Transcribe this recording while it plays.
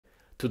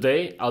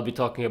Today I'll be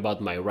talking about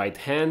my right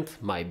hand,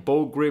 my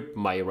bow grip,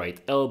 my right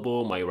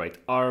elbow, my right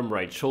arm,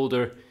 right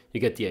shoulder.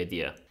 You get the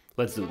idea.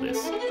 Let's do this.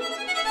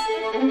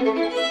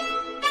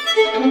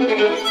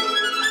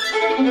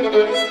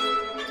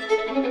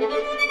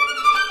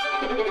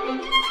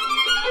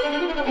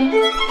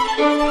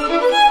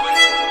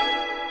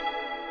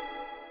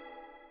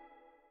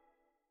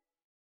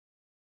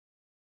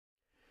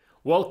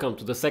 Welcome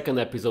to the second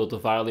episode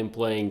of Violin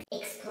Playing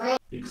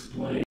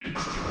Explain.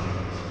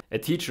 A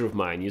teacher of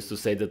mine used to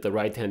say that the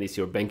right hand is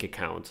your bank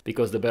account,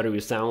 because the better you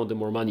sound, the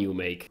more money you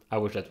make. I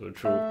wish that were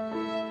true.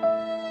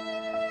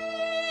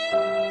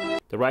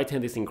 The right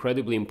hand is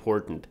incredibly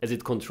important as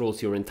it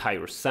controls your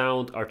entire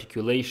sound,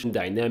 articulation,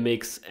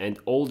 dynamics, and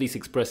all these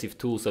expressive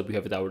tools that we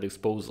have at our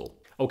disposal.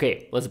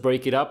 Okay, let's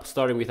break it up,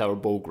 starting with our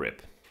bow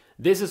grip.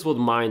 This is what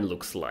mine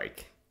looks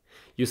like.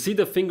 You see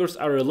the fingers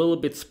are a little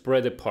bit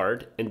spread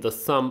apart and the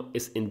thumb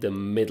is in the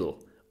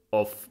middle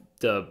of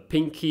the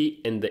pinky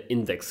and the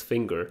index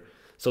finger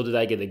so that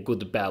I get a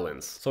good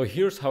balance. So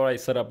here's how I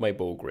set up my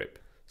bow grip.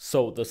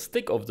 So the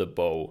stick of the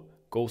bow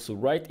goes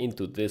right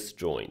into this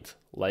joint,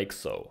 like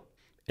so.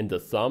 And the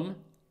thumb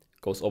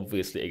goes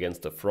obviously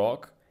against the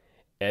frog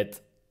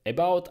at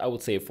about, I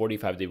would say, a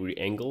 45-degree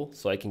angle,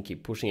 so I can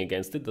keep pushing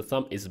against it. The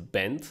thumb is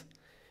bent.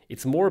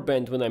 It's more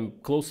bent when I'm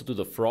closer to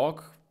the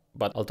frog,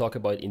 but I'll talk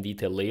about it in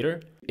detail later.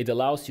 It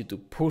allows you to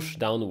push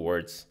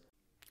downwards.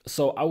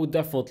 So I would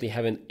definitely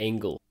have an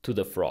angle to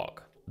the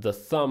frog. The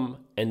thumb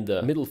and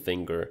the middle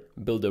finger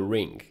build a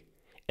ring.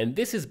 And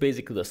this is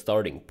basically the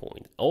starting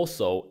point.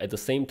 Also, at the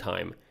same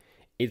time,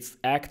 it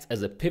acts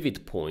as a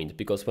pivot point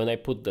because when I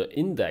put the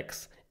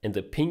index and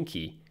the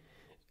pinky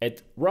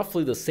at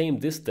roughly the same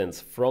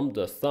distance from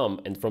the thumb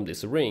and from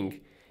this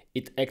ring,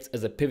 it acts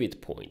as a pivot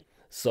point.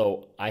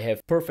 So I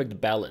have perfect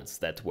balance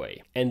that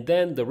way. And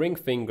then the ring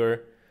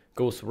finger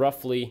goes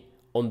roughly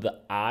on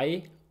the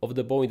eye of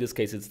the bow. In this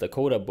case, it's the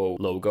Coda bow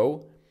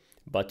logo,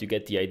 but you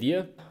get the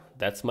idea.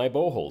 That's my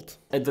bow hold.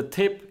 At the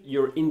tip,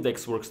 your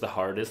index works the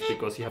hardest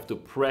because you have to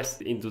press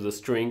into the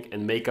string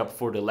and make up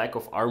for the lack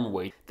of arm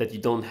weight that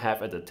you don't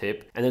have at the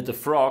tip. And at the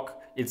frog,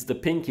 it's the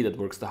pinky that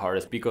works the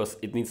hardest because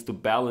it needs to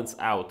balance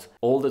out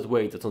all that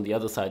weight that's on the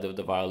other side of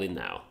the violin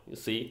now. You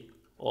see?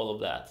 All of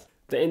that.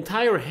 The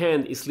entire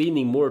hand is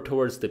leaning more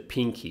towards the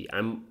pinky.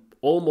 I'm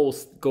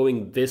almost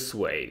going this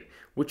way,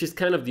 which is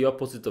kind of the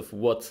opposite of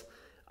what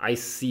I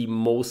see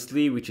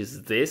mostly, which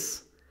is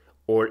this,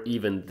 or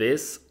even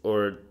this,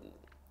 or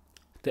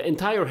the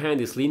entire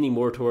hand is leaning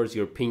more towards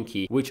your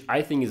pinky, which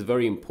I think is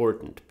very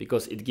important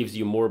because it gives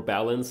you more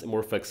balance and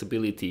more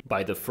flexibility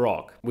by the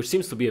frog, which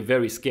seems to be a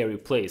very scary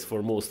place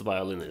for most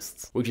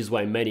violinists, which is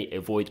why many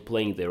avoid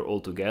playing there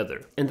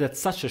altogether. And that's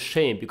such a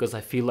shame because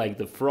I feel like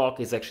the frog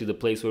is actually the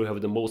place where you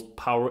have the most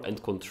power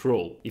and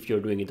control if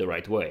you're doing it the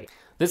right way.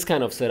 This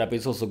kind of setup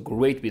is also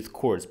great with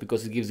chords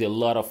because it gives you a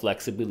lot of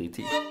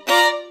flexibility.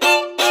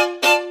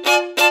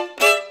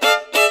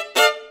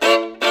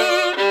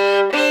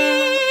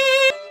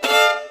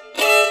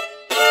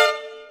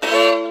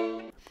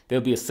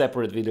 There'll be a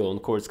separate video on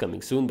chords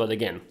coming soon, but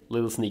again,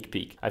 little sneak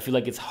peek. I feel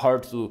like it's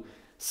hard to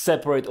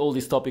separate all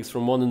these topics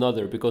from one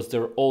another because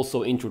they're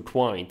also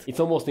intertwined. It's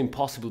almost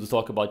impossible to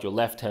talk about your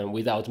left hand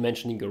without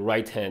mentioning your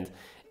right hand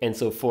and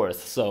so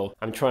forth, so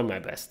I'm trying my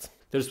best.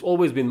 There's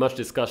always been much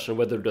discussion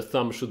whether the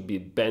thumb should be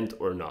bent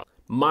or not.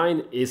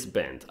 Mine is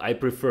bent. I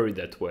prefer it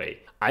that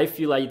way. I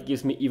feel like it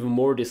gives me even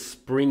more this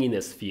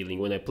springiness feeling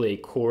when I play a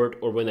chord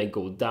or when I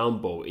go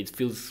down bow. It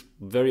feels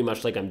very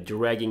much like I'm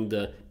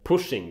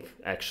pushing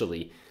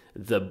actually,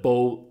 the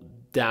bow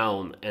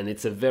down, and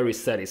it's a very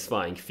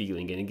satisfying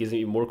feeling and it gives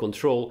me more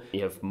control.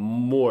 You have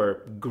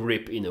more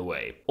grip in a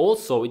way.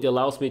 Also, it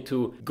allows me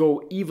to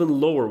go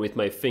even lower with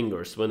my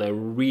fingers when I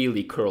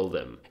really curl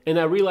them. And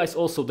I realize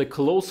also the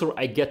closer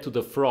I get to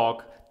the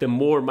frog, the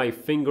more my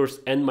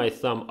fingers and my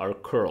thumb are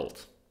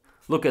curled.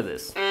 Look at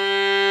this.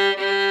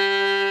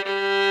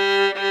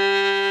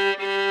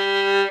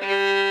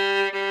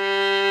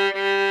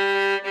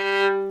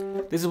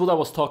 This is what I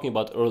was talking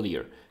about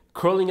earlier.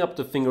 Curling up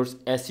the fingers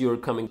as you're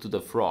coming to the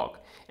frog.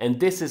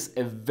 And this is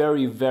a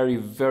very, very,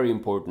 very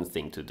important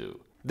thing to do.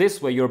 This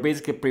way you're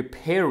basically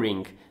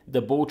preparing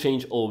the bow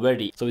change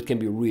already so it can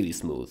be really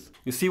smooth.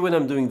 You see when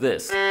I'm doing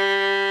this,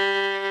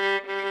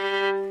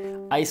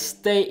 I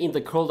stay in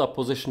the curled up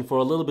position for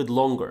a little bit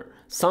longer.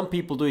 Some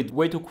people do it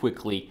way too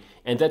quickly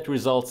and that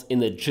results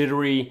in a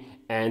jittery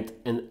and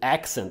an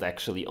accent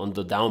actually on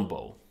the down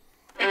bow.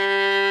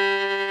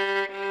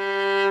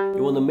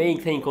 You want to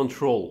maintain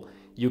control.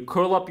 You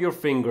curl up your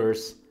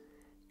fingers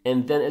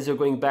and then as you're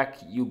going back,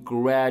 you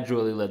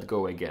gradually let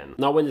go again.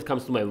 Now when it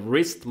comes to my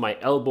wrist, my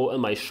elbow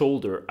and my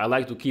shoulder, I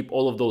like to keep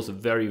all of those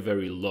very,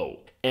 very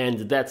low.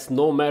 And that's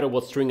no matter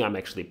what string I'm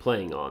actually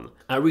playing on.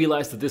 I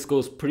realize that this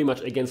goes pretty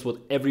much against what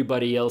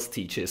everybody else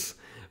teaches,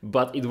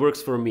 but it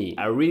works for me.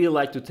 I really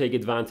like to take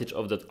advantage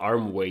of that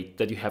arm weight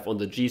that you have on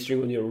the G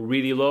string when you're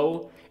really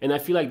low, and I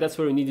feel like that's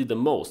where you need it the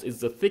most. It's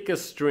the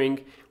thickest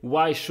string.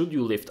 Why should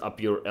you lift up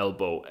your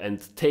elbow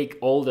and take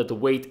all that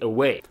weight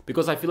away?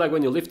 Because I feel like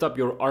when you lift up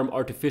your arm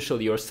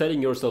artificially, you're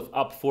setting yourself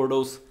up for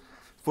those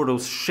for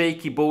those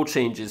shaky bow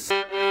changes.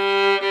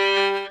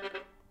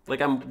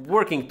 Like I'm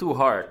working too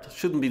hard,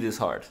 shouldn't be this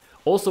hard.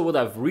 Also what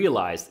I've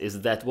realized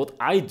is that what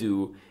I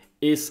do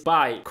is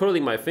by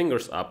curling my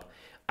fingers up,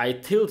 I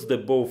tilt the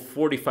bow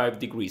 45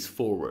 degrees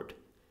forward.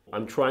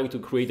 I'm trying to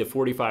create a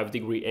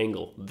 45-degree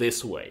angle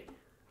this way.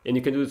 And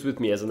you can do this with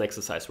me as an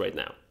exercise right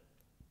now.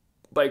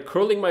 By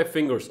curling my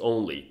fingers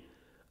only,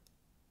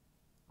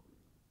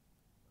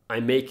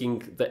 I'm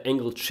making the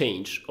angle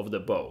change of the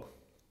bow.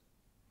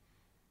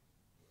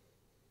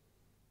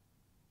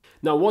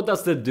 Now what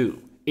does that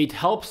do? It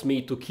helps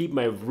me to keep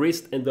my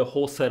wrist and the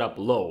whole setup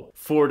low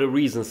for the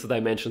reasons that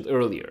I mentioned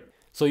earlier.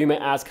 So you may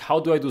ask, how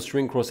do I do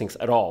string crossings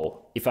at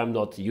all if I'm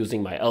not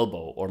using my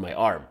elbow or my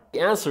arm?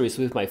 The answer is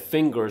with my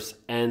fingers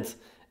and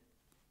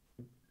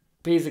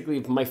basically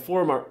my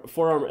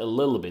forearm a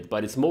little bit,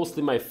 but it's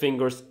mostly my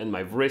fingers and my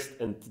wrist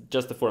and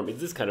just the forearm.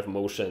 It's this kind of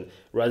motion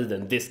rather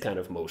than this kind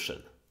of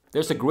motion.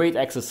 There's a great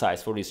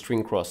exercise for these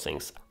string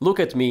crossings. Look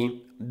at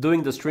me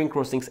doing the string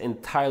crossings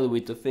entirely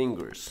with the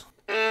fingers.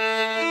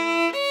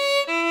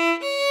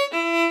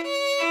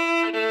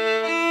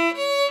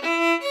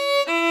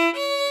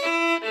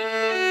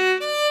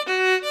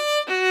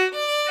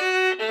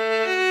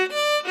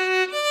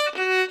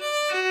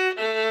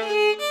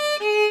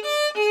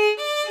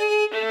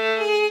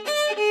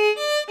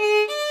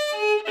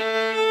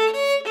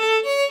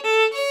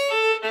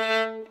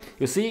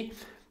 You see,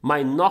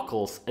 my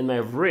knuckles and my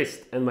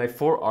wrist and my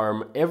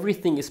forearm,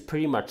 everything is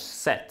pretty much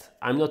set.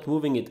 I'm not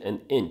moving it an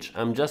inch.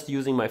 I'm just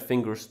using my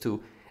fingers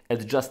to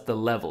adjust the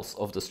levels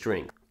of the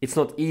string. It's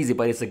not easy,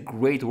 but it's a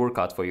great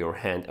workout for your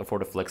hand and for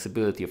the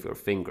flexibility of your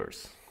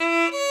fingers.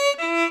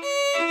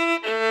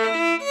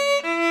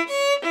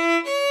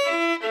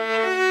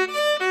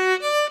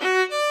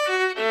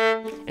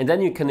 And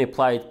then you can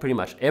apply it pretty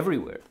much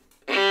everywhere.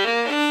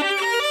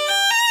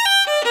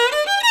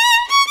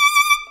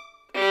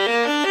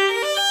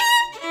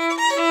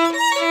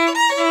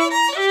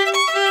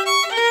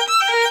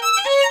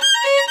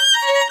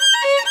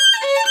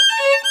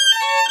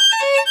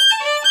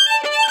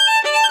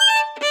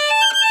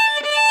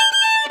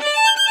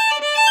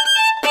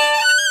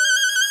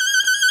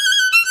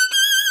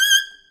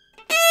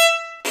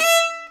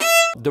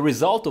 The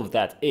result of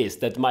that is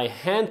that my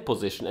hand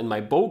position and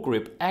my bow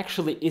grip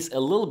actually is a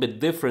little bit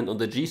different on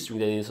the G string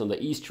than it is on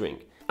the E string.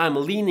 I'm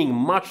leaning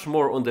much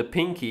more on the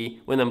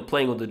pinky when I'm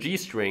playing on the G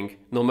string,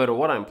 no matter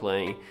what I'm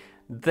playing,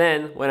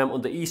 than when I'm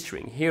on the E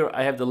string. Here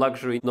I have the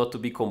luxury not to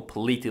be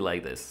completely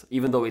like this,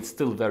 even though it's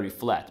still very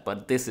flat,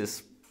 but this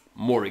is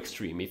more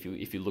extreme if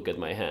you look at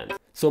my hand.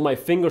 So my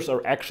fingers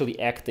are actually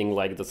acting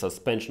like the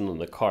suspension on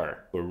the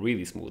car for a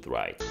really smooth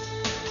ride.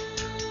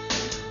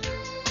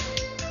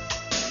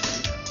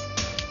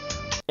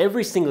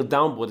 Every single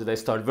down bow that I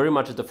start, very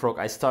much at the frog,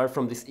 I start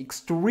from this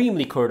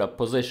extremely curled up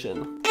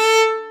position.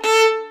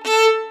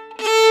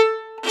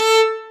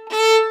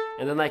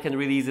 And then I can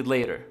release it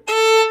later.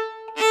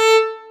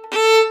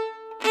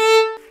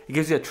 It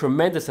gives you a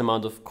tremendous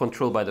amount of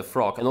control by the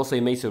frog, and also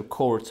it makes your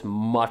chords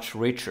much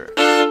richer.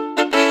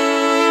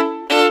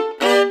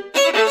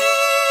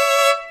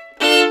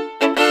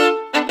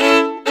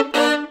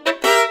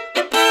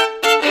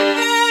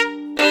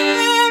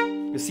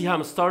 You see how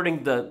I'm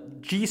starting the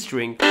G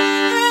string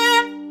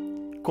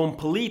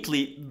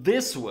completely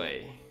this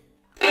way.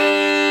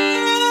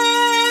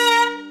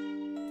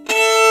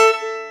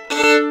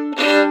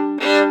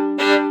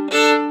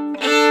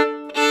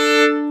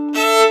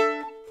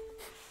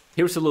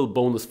 Here's a little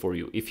bonus for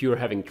you if you're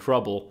having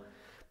trouble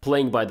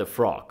playing by the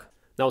frog.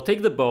 Now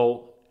take the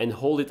bow and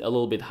hold it a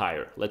little bit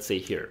higher, let's say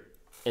here.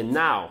 And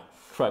now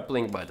try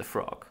playing by the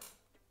frog.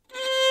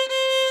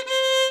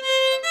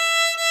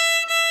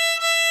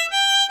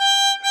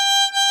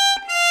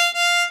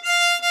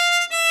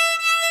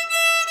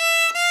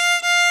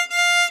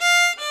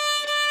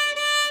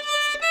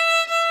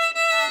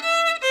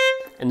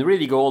 And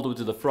really go all the way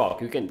to the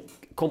frog. You can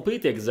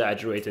completely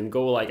exaggerate and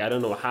go like, I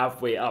don't know,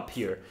 halfway up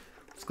here.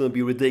 It's gonna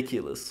be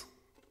ridiculous.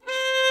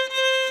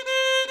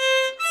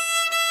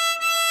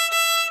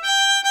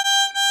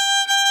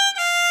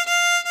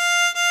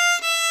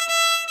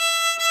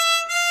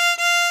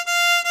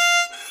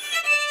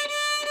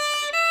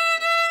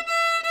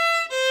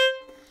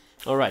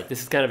 Alright,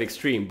 this is kind of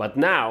extreme, but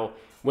now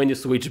when you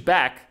switch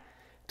back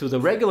to the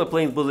regular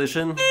playing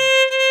position,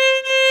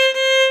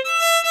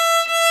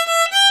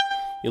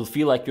 you'll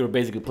feel like you're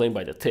basically playing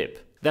by the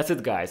tip. That's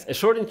it guys, a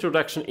short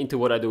introduction into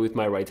what I do with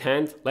my right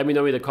hand. Let me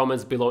know in the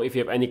comments below if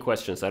you have any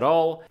questions at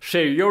all.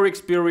 Share your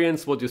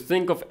experience, what you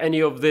think of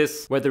any of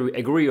this, whether you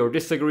agree or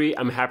disagree.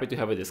 I'm happy to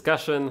have a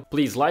discussion.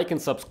 Please like and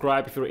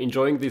subscribe if you're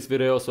enjoying these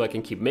videos so I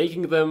can keep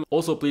making them.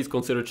 Also please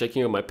consider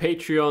checking out my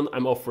Patreon.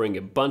 I'm offering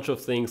a bunch of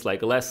things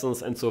like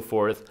lessons and so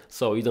forth,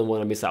 so you don't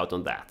want to miss out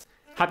on that.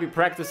 Happy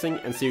practicing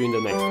and see you in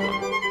the next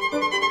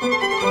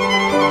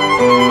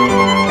one.